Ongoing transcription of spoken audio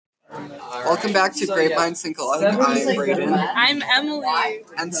Welcome back to Great Minds Think Alike. I'm Braden. I'm Emily.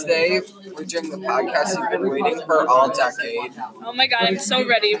 And today we're doing the podcast you've been waiting for all decade. Oh my god, I'm so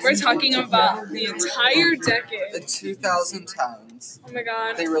ready. We're talking about the entire decade. The 2010s. Oh my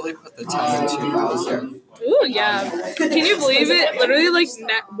god. They really put the 10 in 2000. Ooh, yeah. Can you believe it? Literally,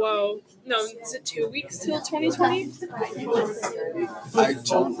 whoa. No, is it 2 weeks till 2020? I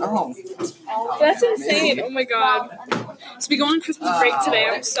don't know. That's insane. Oh my god. So we go on Christmas break today.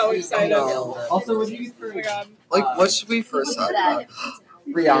 I'm so excited. Also, Oh my god. what should we first talk about?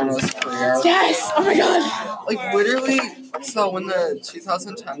 Rihanna's career. Yes! Oh my god! Literally, so when the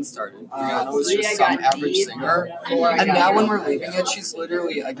 2010 started, Rihanna was just some average singer, and now when we're leaving it, she's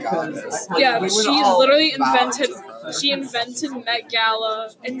literally a goddess. She literally invented Met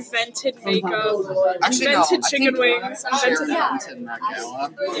Gala, invented makeup, invented chicken wings, invented Met Gala.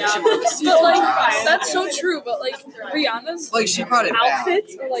 Yeah. But that's so true, but Rihanna's she brought it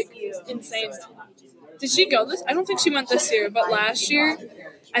outfits are insane. Did she go this? I don't think she went this year, but last year,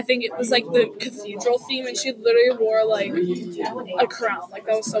 I think it was the cathedral theme, and she literally wore a crown. That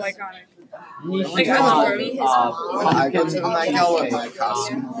was so iconic. I love her. I go to the Met Gala with my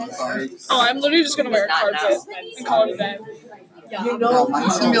costume. I'm literally just gonna wear a carpet and call it a day. No,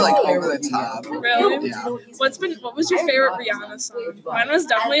 mine's gonna be over the top. Really? Yeah. What was your favorite Rihanna song? Mine was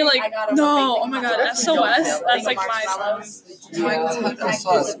definitely oh my god, SOS. That's my song.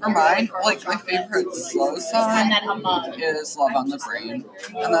 SOS. For mine, my favorite slow song is Love on the Brain.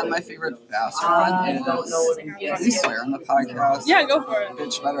 And then my favorite fast one is, can we swear on the podcast? Yeah, go for it.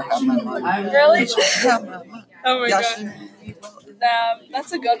 Bitch better have my money. Really? Have my money. Oh my god.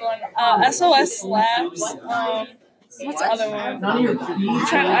 That's a good one. SOS slaps. What's the other one? I don't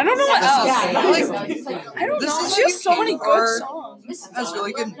know what else. I don't know. She has so many good songs. It has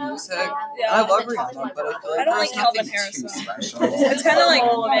really good music. Yeah. I love Rihanna, but I feel I don't there's Calvin nothing Harris. too special. It's kind of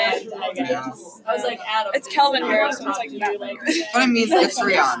meh. Yeah. It's Calvin Harris. So it's not But I mean, it's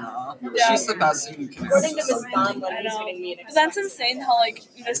Rihanna. Yeah. She's the best thing you can do. I know. But that's insane how in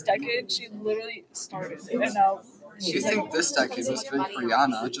this decade she literally started. You think this decade was big for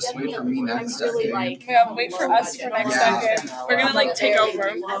Rihanna? Just wait for me next decade. Yeah, wait for us for next decade. We're gonna take over.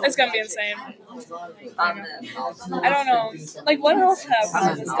 It's gonna be insane. I don't know. What else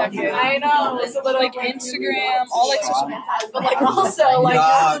happened in this decade? I know. Instagram, all social media. But also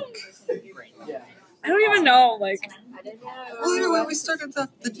Yuck. I don't even know. Literally, we started the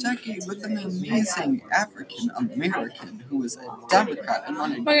decade with an amazing African American who was a Democrat and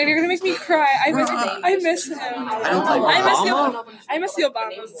wanted. Oh my god, you're gonna make me cry. I miss him. I miss the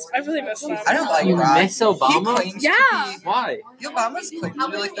Obamas. I really miss them. I don't like You that. miss Obama? Yeah. Why? The Obamas claim to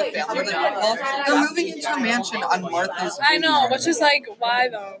be the family of the people. They're moving into a mansion on Martha's Vineyard. I know, which is why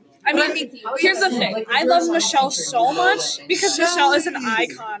though? I mean, here's the thing. I love Michelle so much because Michelle is an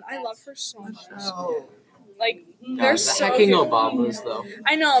icon. I love her so much. They're so hecking good. Obamas, though.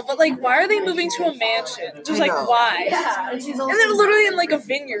 I know, but why are they moving to a mansion? Just why? And they're literally in a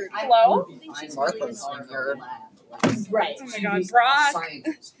vineyard. Hello? Martha's Vineyard. Right. Oh my god, Brock.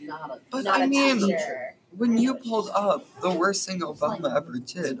 But I mean, when you pulled up the worst thing Obama ever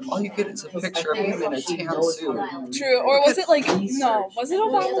did, all you get is a picture of him in a tan suit. True. Or was it no? Was it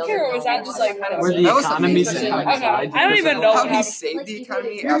Obamacare or was that just where the economy Okay. I don't even know How what he happened. saved the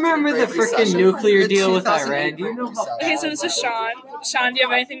economy. You remember the freaking nuclear deal with Iran? Do you know how? Okay, so this is Sean. Sean, do you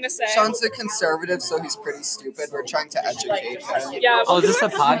have anything to say? Sean's a conservative, so he's pretty stupid. We're trying to educate him. Yeah. Oh, is this a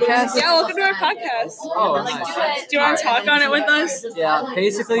podcast? Yeah, welcome to our podcast. Oh, nice. Do you want to talk on it with us? Yeah,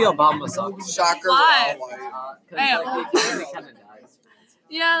 basically Obama sucks. Shocker. Why? we're all white. The economy kind of dies.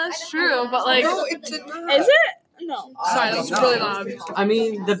 Yeah, that's true, but No, it did not. is it? No. Sorry, that's really loud. I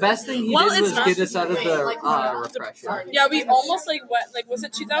mean, the best thing he did was get us out of the repression. Yeah, we almost went was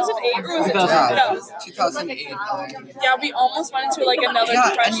it 2008 or was it 2008. Yeah, we almost went into another Yeah,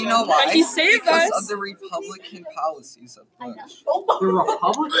 depression. and you know why? But he saved because us. of the Republican policies of Bush. The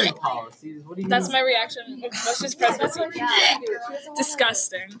Republican policies? What do you That's mean? my reaction with Bush's presidency.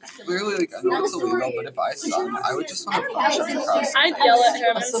 Disgusting. Clearly, I know it's illegal, but if I saw him, I would just want to punch him across. I'd yell at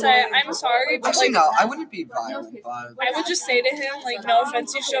him and say, "I'm sorry," but Actually, no, I wouldn't be violent, but I would just say to him, no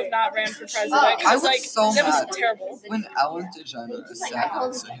offense, you should have not ran for president. I was Because, so that mad was terrible. when Ellen DeGeneres sat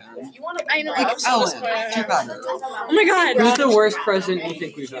next to him. I know. I was so Ellen, disappointed. do better. Oh my god. Who's the worst president you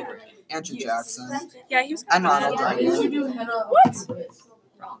think we've ever had? Andrew Jackson Yeah, he was. and Ronald Reagan. What?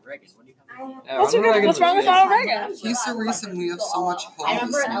 What's wrong with Ronald Reagan? He's the reason we have so much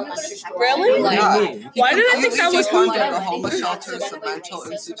homelessness. Really? Yeah. Why did I think that was Hoover? The homeless shelters, the mental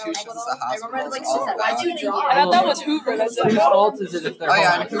institutions, the hospitals, all of that. I thought that was Hoover. That's Whose fault is it if they're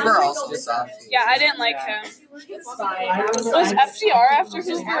and Hoover also sucked. Yeah, I didn't like him. Was FDR after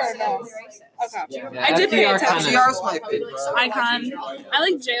Hoover or no? Okay. Yeah, I did pay FDR attention. kinda- FDR's my favorite. Icon. I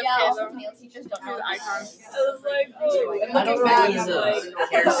like JFK though. He's an icon. I was like, oh. Looking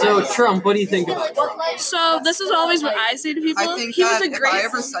back, So Trump, what do you think about Trump? So this is always what I say to people. I think He was that a if great. I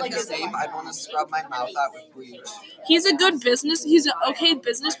ever said his name, I'd want to scrub my mouth out with bleach. He's a good business. He's an okay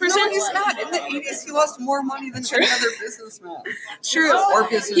business person. No, he's not. In the 80s, he lost more money than any other businessman. True. Or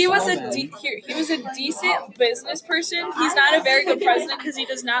businesswoman. He was a decent business person. He's not a very good president because he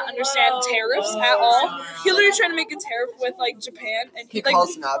does not understand tariffs at all. He literally tried to make a tariff with like Japan, and He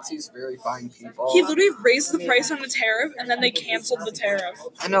calls Nazis very fine people. he literally raised the price on the tariff, and then they canceled the tariff.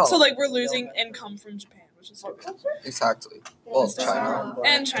 I know. So like we're losing income from Japan, which is stupid. Exactly. Well, China.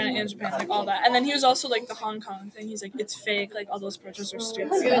 And China and Japan, like all that. And then he was also like the Hong Kong thing. He's like, it's fake. Like all those protests are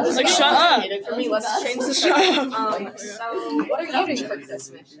stupid. Like shut up. For me, let's change the Shut up. So, what are you doing for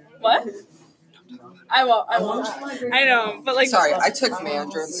Christmas? What? I won't. I know, but like. Sorry, I took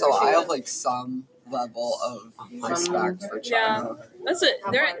Mandarin, so I have like some level of respect for China.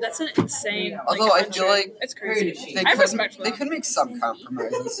 That's an insane. Although I feel like it's crazy. They I have respect for they them. could make some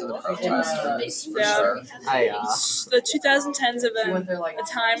compromises to the protesters, for Yeah. sure. The 2010s have been a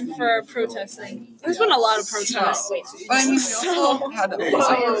time for protesting. There's been a lot of protests. But I mean, we also had amazing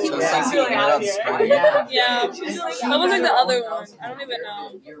protests like the Arab Spring. Yeah, that was like the other one. I don't even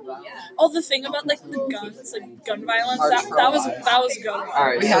know. Oh, the thing about like the guns, like gun violence. That was good. All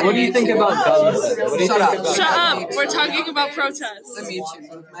right. So what do you think about guns? What do you think about Shut up. We're talking about protests. The Me Too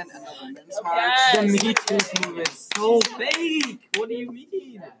movement and the Women's March. Yes. The Me Too movement is so fake. What do you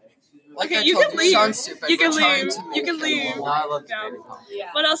mean? Like Okay, I you told can leave. Sean Stupid, You can we're trying leave. to make You can it leave. No, I love Yeah. baby pump.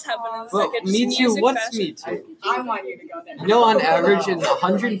 What else happened in the Well, second? Me Too. Music What's fashion? Me Too? I want you to go there. You know, on average, in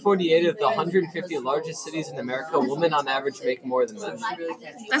 148 of the 150 largest cities in America, women on average make more than men.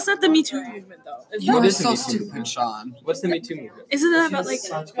 That's not the Me Too movement, though. Is You What are is the so Me Too stupid, movement? Sean. What's the Me Too movement? Isn't that about like?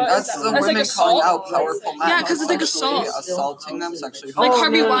 What is That's that? the That's women like calling assault. out powerful men. Yeah, 'cause it's like sexually assault. assaulting them, sexually Like Oh,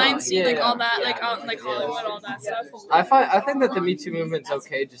 Harvey no, no, no. Weinstein, like Yeah. all that, like out in like Hollywood, all that stuff. I think that the Me Too movement's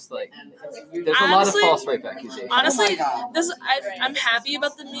okay. Just like there's a lot of Honestly- false rape accusations. Honestly, Oh my God. I'm happy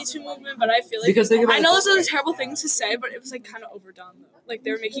about the Me Too movement, but I feel like Because think about I know it this is a terrible thing to say, but it was like kind of overdone. Though. Like they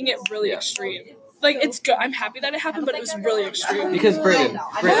were making it really Yeah. extreme. Like it's good. I'm happy that it happened, but it was really extreme. Because Brayden,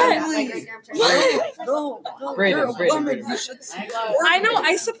 Women, you should support I know it.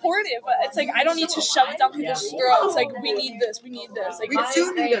 I support it, but it's like I don't need to shove it down people's throats. Like we need this, we need this. Like We it's,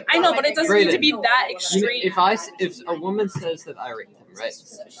 do need it. I know, but it doesn't need to be that you, extreme. if a woman says that I raped him, right?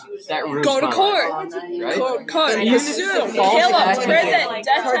 That ruins Go to my court. life, right? Court. Then You you sue. sue. Kill him. False Prison.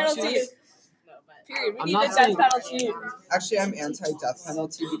 Death Cartoons. penalty. Period. We I'm need not the death saying- penalty. Actually, I'm anti-death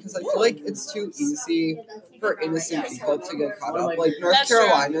penalty because I feel like it's too easy for innocent people to get caught up. Like North That's true.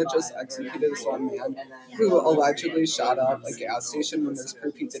 Carolina just executed this one man who allegedly shot up a gas station when there's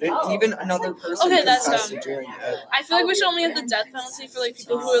proof he didn't. And even another person Okay, that's confessed to dumb. doing it. I feel like we should only have the death penalty for like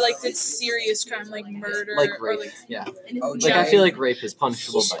people who like did serious crime, like murder Like or rape, like. yeah. OJ. Like I feel like rape is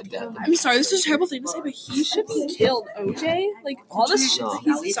punishable by death. I'm sorry, this is a terrible thing to say, but he should be killed. OJ, like all the shit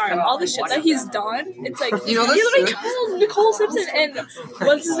that he's all the shit that he's done. It's like You know, he literally that's killed Nicole Simpson and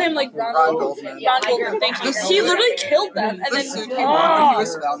what's his name, like Ron Ron Goldman. Goldman. Thank you. He literally killed them, and The then suit came out when he oh,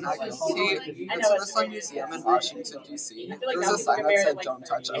 was found not guilty. It's in the Sun Museum in Washington, D.C. There was a sign that said, "Don't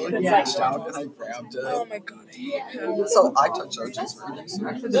touch it." I reached out and I grabbed oh it. my god, I hate him. So I took OJ's verdict.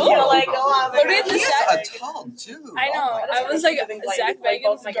 Literally at the He's set. a tall dude. I know. Oh my I was like Zach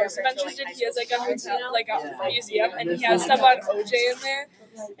Bagans, the Ghost Adventures did. He has like a hotel, like a museum, and he has stuff on OJ in there.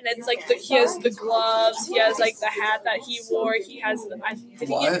 And it's like he has the gloves, he has like the hat that he wore, he has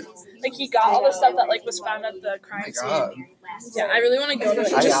What? like he got all the stuff that like was found at the Oh crime my scene. god. Yeah, I really want to go to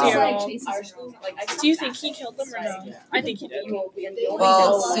it. I Just see it know. all. Do you think he killed them or no? I think he did.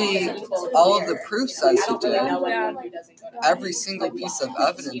 Well, see, all of the proof says he did. Yeah, Every single piece of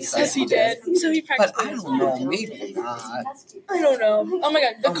evidence says says he did. So he But practically. I don't know, maybe not. I don't know. Oh my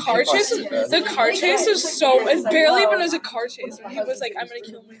god, the car chase. The car chase is so. It barely even was a car chase. And he was like, "I'm gonna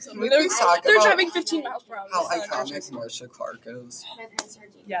kill myself." We They're, can talk they're about driving 15 miles per hour. How It's not a car chase. iconic Marcia Clark is.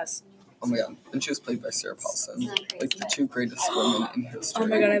 Yes. Oh my god. And she was played by Sarah Paulson. Like the two greatest women in history. Oh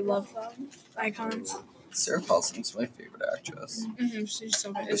my god, I love them. Icons. Sarah Paulson's my favorite actress. Mm-hmm, she's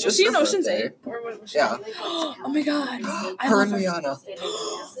so good. It's Was just she in her Ocean's birthday. 8? Or what was she? Yeah. Oh my god. I Her love and her. Rihanna.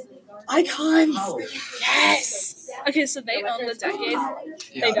 Icons. Yes. Okay, so they own the decade. Yeah,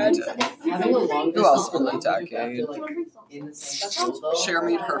 They did. Who else in the decade? Cher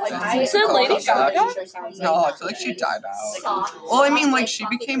made her fans. Is that Lady Gaga? No, I feel like she died out. Well, I mean, like, she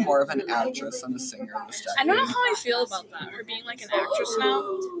became more of an actress than a singer this decade. I don't know how I feel about that. Her being like an actress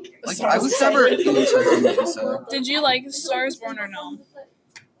now. Like, I was never into her music. Did you like Star is Born or no?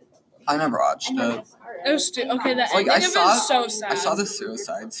 I never watched it. It was okay. The Like, ending I of it saw, is so sad. I saw the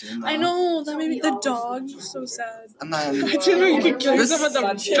suicide scene. Though. I know that made me the dog was so sad. And then I didn't know you could kill This- yourself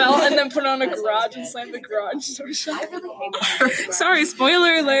with a belt and then put on a garage and slam the garage door shut. Sorry,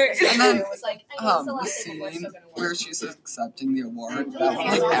 spoiler alert. And then the scene where she's accepting the award, that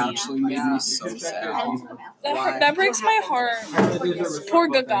one like actually made me so sad. That breaks my heart. Poor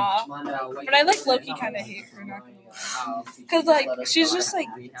Gaga. But I like low-key kind of hate her. Not gonna lie. Cause like she's just like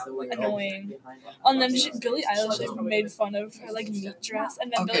annoying. And then Billie Eilish like made fun of her like meat dress,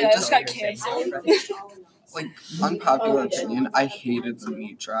 and then Okay, Billie Eilish just- got canceled. Like, unpopular opinion, I hated the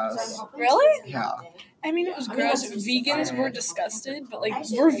meat dress. Really? Yeah. I mean, it was gross. Vegans were disgusted, but like,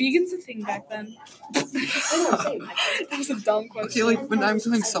 were vegans a thing back then? That was a dumb question. Okay, like when I'm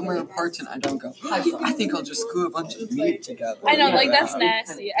going somewhere apart and I don't go, I think I'll just glue a bunch of meat together. I know, like that's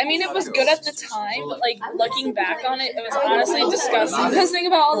nasty. I mean, it was good at the time, but like looking back on it, it was honestly disgusting. Because think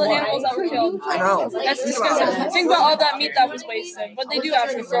about all the animals that were killed. I know. That's disgusting. Think about all that meat that was wasted. What they do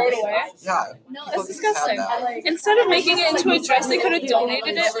after throw it away? Yeah. That's disgusting. Instead of making it into a dress, they could have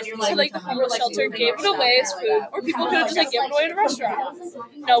donated it to like the homeless shelter, gave it away as food, or people could have just like given it away at a restaurant.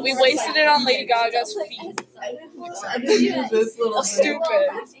 No, we wasted it on Lady Gaga's feet. Stupid.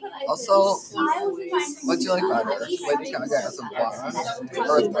 Also, what do you like better? Lady Gaga has a blonde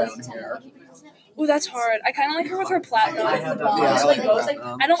or with brown hair? Ooh, that's hard. I kind of like her with her platinum. Yeah, I like the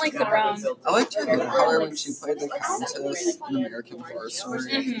brown. I don't like the brown. I liked her hair color when she played the Countess in American Horror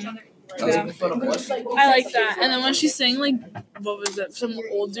Story. Mhm. That was my favorite. I like that. And then when she sang like, what was it? Some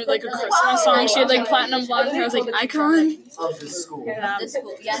old dude like a Christmas song. She had like platinum blonde hair. I was like, icon. Yeah.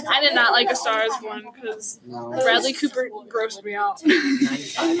 I did not like A Star Is Born because No. Bradley Cooper grossed me out.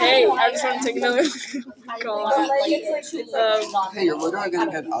 Hey, I just want to take another call. Hey, you're literally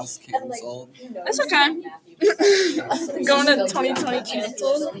gonna get us canceled. That's okay. Going to 2020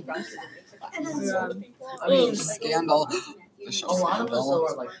 canceled. I mean, Scandal. The show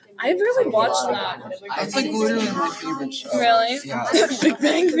Scandal. I really watched that. That's like literally my favorite show. Really? Yeah. Big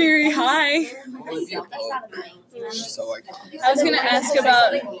Bang Theory, hi. Olivia Pope. She's so iconic. I was gonna ask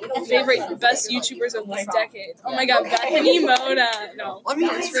about favorite best YouTubers of this decade. Oh my god, Bethany Moda. No. I mean,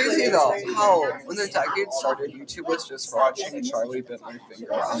 it's crazy though how when the decade started, YouTube was just watching Charlie Bit My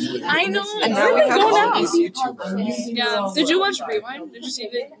Finger on. I know. And Where now we did it have go all now? these YouTubers. Yeah. Did you watch Rewind? Did you see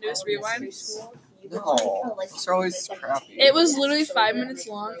the newest Rewind? No, those are always crappy. It was literally 5 minutes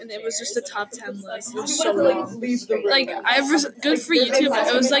long, and it was just a top 10 list. It was so long. Like good for YouTube, but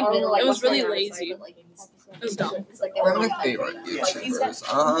it was like it was really lazy. It was dumb. One of my favorite YouTubers.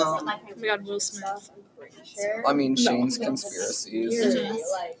 Oh my god, Will Smith. I mean, Shane's Conspiracies.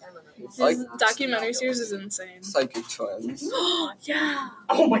 Like His documentary series is insane. Psychic Twins. Yeah.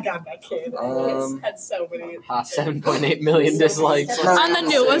 Oh my god, that kid Um, had so many. 7.8 million dislikes. On the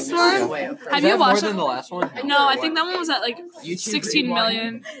newest one? Have you watched more it? than the last one? No, I think that one was at like 16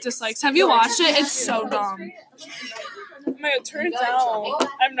 million dislikes. Have you watched it? It's so dumb. Oh my god, turn it down.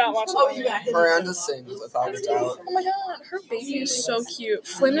 I'm not watching it. Miranda sings without a doubt. Oh my god, her baby is so cute.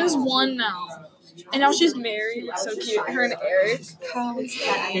 Flynn is 1 now. And now she's married. It's so cute. Her and Eric.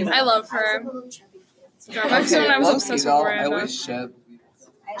 I love her. God, back to when I was obsessed with I Miranda. always ship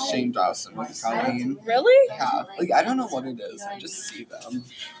Shane Dawson with Colleen. Really? Yeah, like I don't know what it is. I just see them.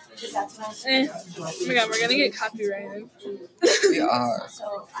 Oh my god, we're gonna get copyrighted. We are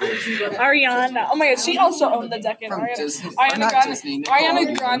Ariana. Oh my god, she also owned the decade. from Ariana, Disney. Ariana Not Grande. Disney. Ariana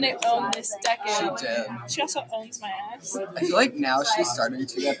Nickelodeon. Grande owned this She decade. did. She also owns my ass. I feel like now she's starting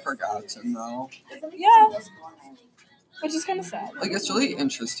to get forgotten though. Yeah. Which is kind of sad. Like it's really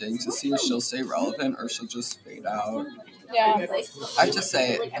interesting to see if she'll stay relevant or she'll just fade out. Yeah. I have to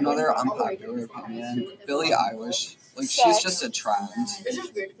say another unpopular opinion: Billie Eilish. Like she's Sucks. just a trend.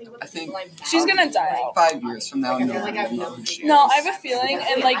 I think She's gonna die out. 5 years from now, no one will know who she is. No, I have a feeling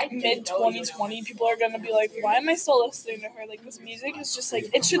in like mid 2020, people are gonna be like, "Why am I still listening to her? Like this music is just like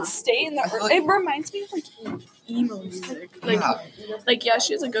it should stay in the. It reminds me of like emo music. Like yeah,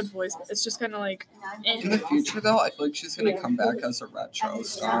 she has a good voice, but it's just kind of like. In the future, though, I feel like she's gonna come back as a retro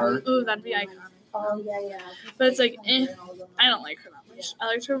star. Ooh, that'd be iconic. But it's like, I don't like her that much. I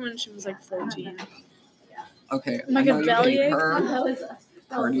liked her when she was like 14. Okay, Like I a know you hate Valiant? her.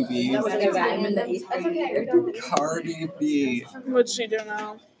 Cardi B. Cardi B. What'd she do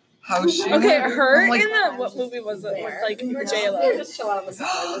now? how she. Okay, her like, in the what movie was it? With like J-Lo. Just chill out on the side.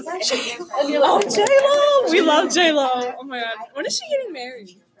 Oh, J-Lo! We love J-Lo. Oh my god, when is she getting married?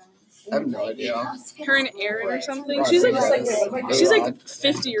 I have no idea. Her and Aaron or something. She's like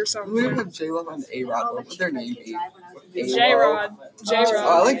 50 or We something. have J-Lo and A-Rod. What would their name be? J-Rod. Oh, I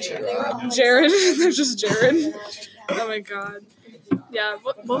J-Rod. like J-Rod. Jared. They're just Jared. Oh my god. Yeah,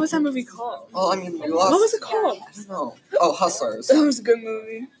 what was that movie called? Well, I mean, we lost. What was it called? I don't know. Oh, Hustlers. That was a good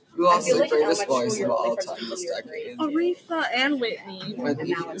movie. We lost the greatest voice of all time this decade. Aretha and Whitney.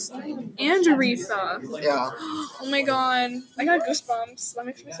 Whitney. And Aretha. Yeah. Oh my god. I got goosebumps. That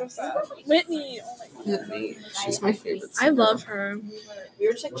makes me so sad. Whitney. Oh my god. Whitney. She's my favorite. I love her. We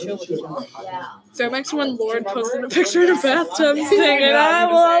were just like chill with each other. Yeah. Throwback to when Lord posted a picture in a bathtub singing, I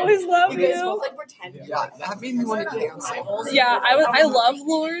will always love You guys you. both like pretend. Yeah, that made me want to cancel. Yeah, I love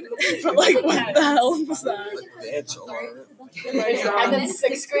Lord, but like, what the hell was that? Bitch, or And then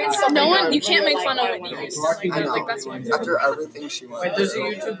 6th grade, No one, you can't make fun of Whitney Houston. I know. Like, that's one. After everything she went Wait, there's a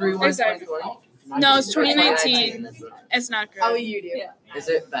through. YouTube rewind. Exactly. No, it's 2019. It's not Oh, good. you do? Is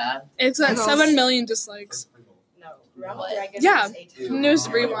it bad? It's got 7 million dislikes. Yeah. News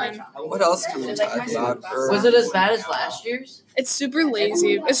rewind. What else can we talk about? Was it as bad as last year's? It's super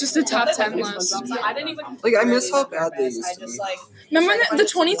lazy. It's just a top 10 list. I didn't even. Like, I miss how bad they used I to just be. like. Remember the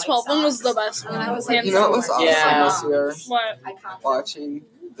 2012 one was the best one. Hands You know what was down. awesome Yeah. this year? What? Watching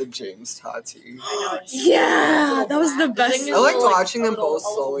the James Tati. Yeah, that was the best. I liked watching them both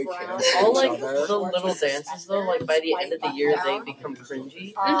slowly kiss All each like other. the little dances though, like by the end of the year they become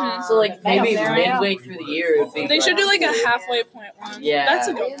cringy. Mhm. So like maybe midway through the year it would be. They should do like a halfway point one. Yeah. That's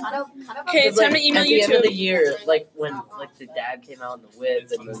a good one. Okay, it's Like, time to email at the end of YouTube. the year, like when like the dad came out in the whip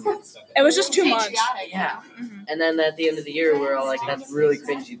and then It was just too much. yeah, Mhm. and then at the end of the year we're all like that's really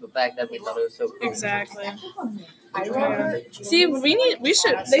cringy, but back then we thought it was so cool. Exactly. See, they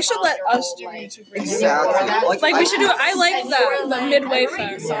should let us do YouTube videos. Exactly. Like we should do. I like that the midway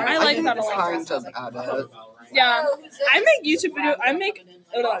thing. I like think that a it's lot. kind of edit. Yeah, I make YouTube videos. I make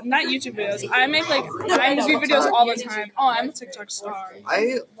not YouTube videos. I make like IMG videos all the time. Oh, I'm a TikTok star.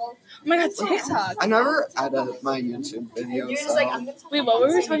 Oh my god, TikTok. I never edit my YouTube videos. So. Wait, what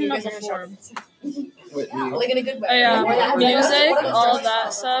were we talking about before? Whitney. Like in a good way. Music, all of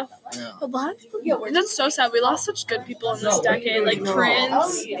that stuff. Yeah. A lot of people. That's so sad. We lost such good people in this decade, like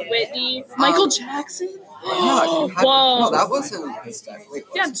Prince, Whitney, Michael Jackson. Yeah, Whoa. No, that wasn't his death. Wait,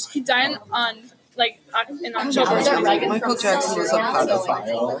 Yeah, he died on in October. or something. Michael Jackson was a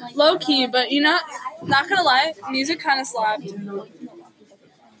pedophile. Low key, but not gonna lie, music kind of slapped.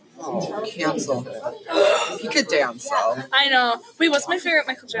 Oh, cancel him. He could dance though. I know. Wait, what's my favorite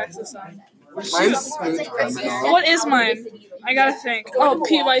Michael Jackson song? Mine's Smooth Criminal. What is mine? I gotta think. Oh,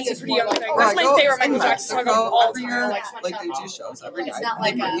 P. White's a Pretty Young Thing. That's my favorite Michael Jackson song of all time. Like they do shows every night.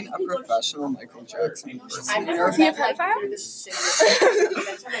 They meet a professional Michael Jackson person. Is he a pedophile?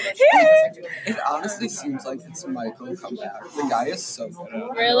 It honestly seems like it's Michael come back. The guy is so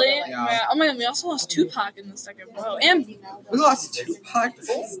good. Really? Yeah. Oh my god, we also lost Tupac in this decade. Whoa. And We lost Tupac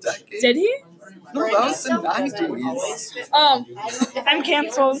this decade. did he? No, that was the 90s. I'm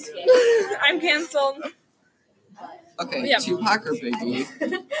canceled. I'm canceled. Okay, Yeah. Tupac or Biggie?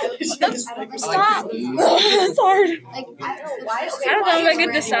 Stop. Biggie. It's hard. I don't know if I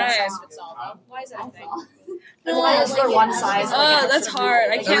could decide. Why is that a thing? No. Is there one size? Oh, that's hard.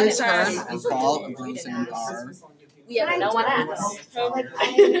 I can't The decide. Return and Fall of Roseanne Barr. Yeah, no one asked.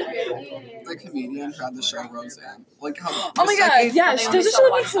 The comedian who had the show Roseanne. Like how Oh my this god, decade, yeah, does she live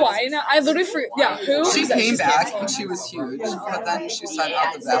in Hawaii now? I literally forgot. Yeah, who? She Is that? came She's back canceled. and she was huge, but then she sent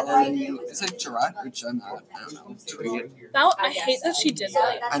out the ballerina. Is it Jarrett or Jenna? I don't know. Tweet. I hate that she did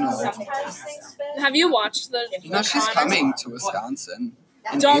that. I know. Have you watched the? You know she's coming to Wisconsin.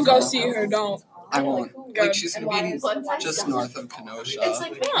 in Don't go April. see her. Don't. I won't. Go. Like she's gonna be just north of Kenosha.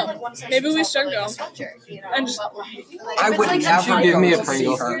 Oh, maybe we should go. And just I would never Give go me a to see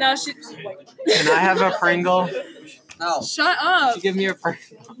Pringle. her. no, she. Can I have a Pringle? No, Shut up. Give me a Pringle.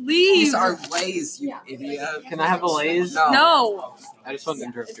 Leave. these are Lays, you idiot. Can I have a Lay's? No. No. I just want to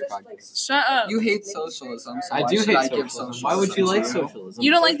interrupt your podcast. Shut up. You hate socialism, so I why do should hate I give socialism. Why would you like to socialism? You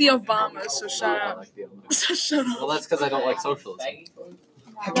don't like the Obamas, so shut I up. like the other. So shut up. Well, that's because I don't like socialism.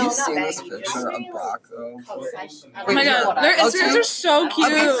 Have you seen this picture of Brock though? Oh my god, their Instagrams are so A before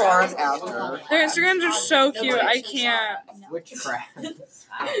cute. and after. Their Instagrams are so cute. I can't. Witchcraft.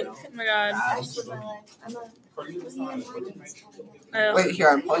 Oh my god. Wait, here,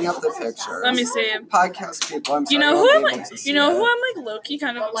 I'm pulling up the picture. Let me see. Podcast people, I'm sorry. You know I who won't I'm be able like? to see You know it. who I'm like low-key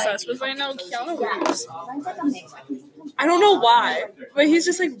kind of obsessed with right now? Keanu Reeves. I don't know why, but he's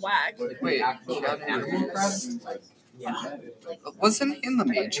just like whack. Wait, Keanu Reeves? Wasn't he in the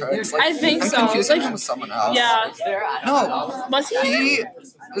Matrix? I think I'm so. confusing Like, him with someone else. yeah. No, Was he? he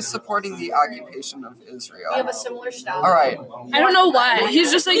is supporting the occupation of Israel. We have a similar style. All right. I don't know why.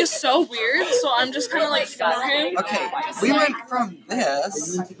 He's just like so weird, so I'm just kind of like for him. Okay, we went from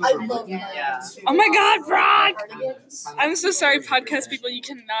this. I love that. Oh my God, Brock! I'm so sorry, podcast people. You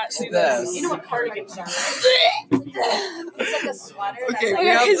cannot see this. You know what cardigans are? It's like a sweater. Okay, Look we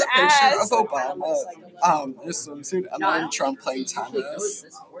at have his the picture ass. of Obama in a swimsuit and then Trump playing tennis.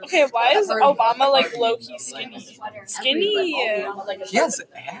 Okay, why is Obama like low-key skinny? Skinny. He has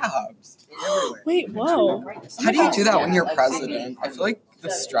abs. Wait, whoa. How do you do that when you're president? I feel like the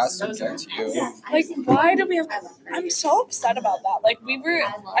stress would get to you. Like, why do we have? I'm so upset about that. Like,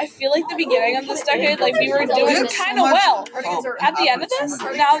 I feel like the beginning of this decade, like we were doing kind of well. At the end of this,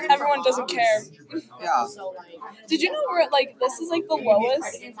 now everyone doesn't care. Yeah. Did you know we're at, like, this is like the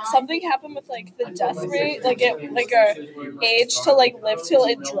lowest? Something happened with like the death rate, like it, like our age to like live till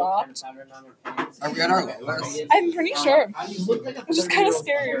it dropped. Are we at our lowest? I'm pretty sure. It's just kind of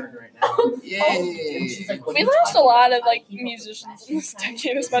scary. Yay. We lost a lot of like musicians in this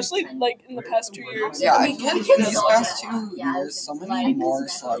decade, especially like in the past 2 years. Yeah, I feel like in these past 2 years, so many more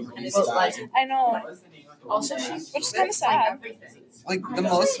celebrities died. I know, which is kind of sad. Like, the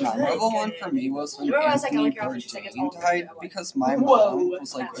most memorable one for me was when Anthony Bourdain died, because my mom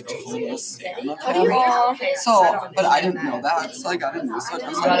was, like, a total fan of him. So, but I didn't know that, so I got a news letter. I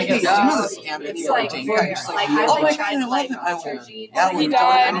was like, hey, do you know this Anthony Bourdain guy? She's like, oh my God, I love him. I went, yeah, we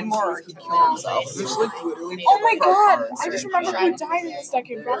don't anymore. He killed himself. It was, like, literally Oh my God! I just remember who died in this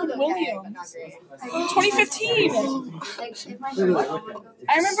decade. Robin Williams. 2015.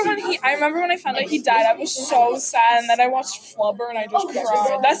 I remember when I found out he died. I was so sad, and then I watched Flubber, and I just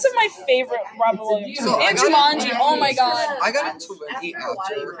cried. That's my favorite Robin Williams. And Jumanji. Oh my God. I got into Whitney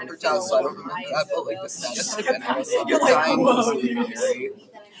after her death, so I don't remember that, but, like, the saddest event I was dying was Whitney Harry.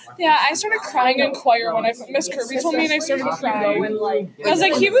 Yeah, I started crying in choir when Miss Kirby told me, and I started crying. I was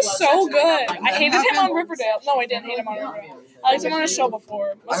like, he was so good. I hated him on Riverdale. No, I didn't hate him on Riverdale. I liked him on a show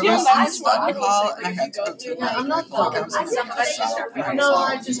before. Was I he on was that in study hall, and I had to go to Oh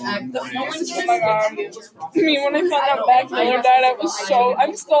my God. Me, when I found out Mac Miller died,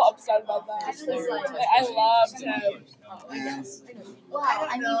 I'm still upset about that. I loved him.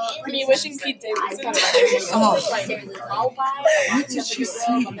 Me wishing Pete Davidson. What did you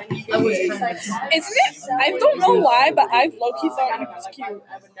see? Isn't it? I don't know why, but I low-key thought he was cute.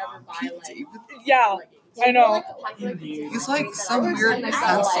 Pete Davidson? Yeah, I know. He's like some weird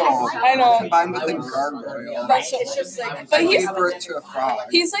pencil. I know. Combined with a gargoyle. But he's Gave birth to a frog.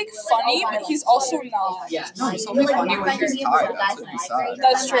 He's like funny, but he's also not. No, he's only funny when he's tired. That's what he said.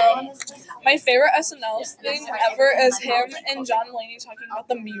 That's true. My favorite SNL thing ever is him and John Mulaney talking about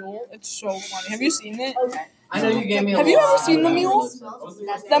The Mule. It's so funny. Have you seen it? I know you gave me a Have you ever seen The Mule?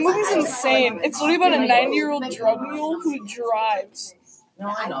 That movie's insane. It's literally about a 90-year-old drug mule who drives.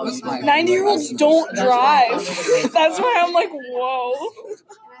 No, I know. 90-year-olds don't drive. That's why I'm like, whoa.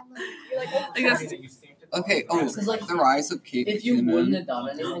 I guess. Okay, the rise of Kate If you wouldn't McKinnon. have done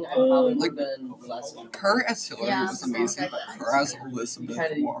anything, I probably would Like, have been less. Her as Hillary was amazing, but her as Elizabeth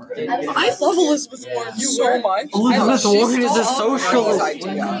Warren. I love Elizabeth Warren so much. Elizabeth Warren is a socialist.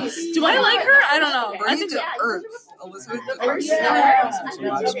 socialist. Do I like her? I don't know. I Bring think to Earth. Elizabeth wasn't too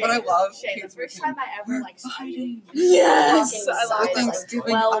much, but I love Kate McKinnon. Yes, I For love her.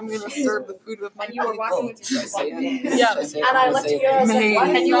 Thanksgiving, I'm gonna serve the food with my people. Should I say it? Yeah. Should I say it? And I looked at you and I was like, what?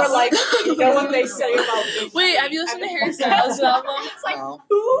 And you were like, you know what they say about me? Wait, have you listened to Harry Styles' album? No.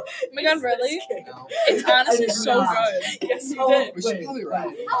 Oh my God, really? No. It's honestly so good. Yes, you did. We should probably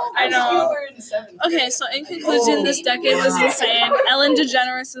write it. I know. Okay, so in conclusion, this decade was insane. Ellen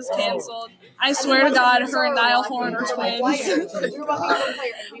DeGeneres is canceled. I swear to God, her and Niall Horn are twins.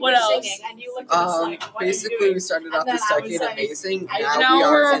 What else? Basically, we started off this decade amazing. Now Now we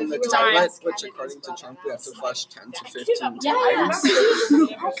are we're in the dying. toilet, which according to Trump, we have to flush 10 to 15 times. Oh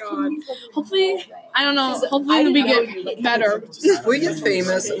my God. Hopefully, I don't know. Hopefully we get better. If we get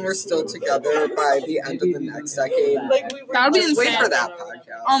famous and we're still together by the end of the next decade, That would be just wait insane. for that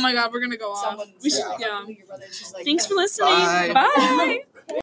podcast. Oh my God, we're gonna go off. We should, yeah. Thanks for listening. Bye. Bye.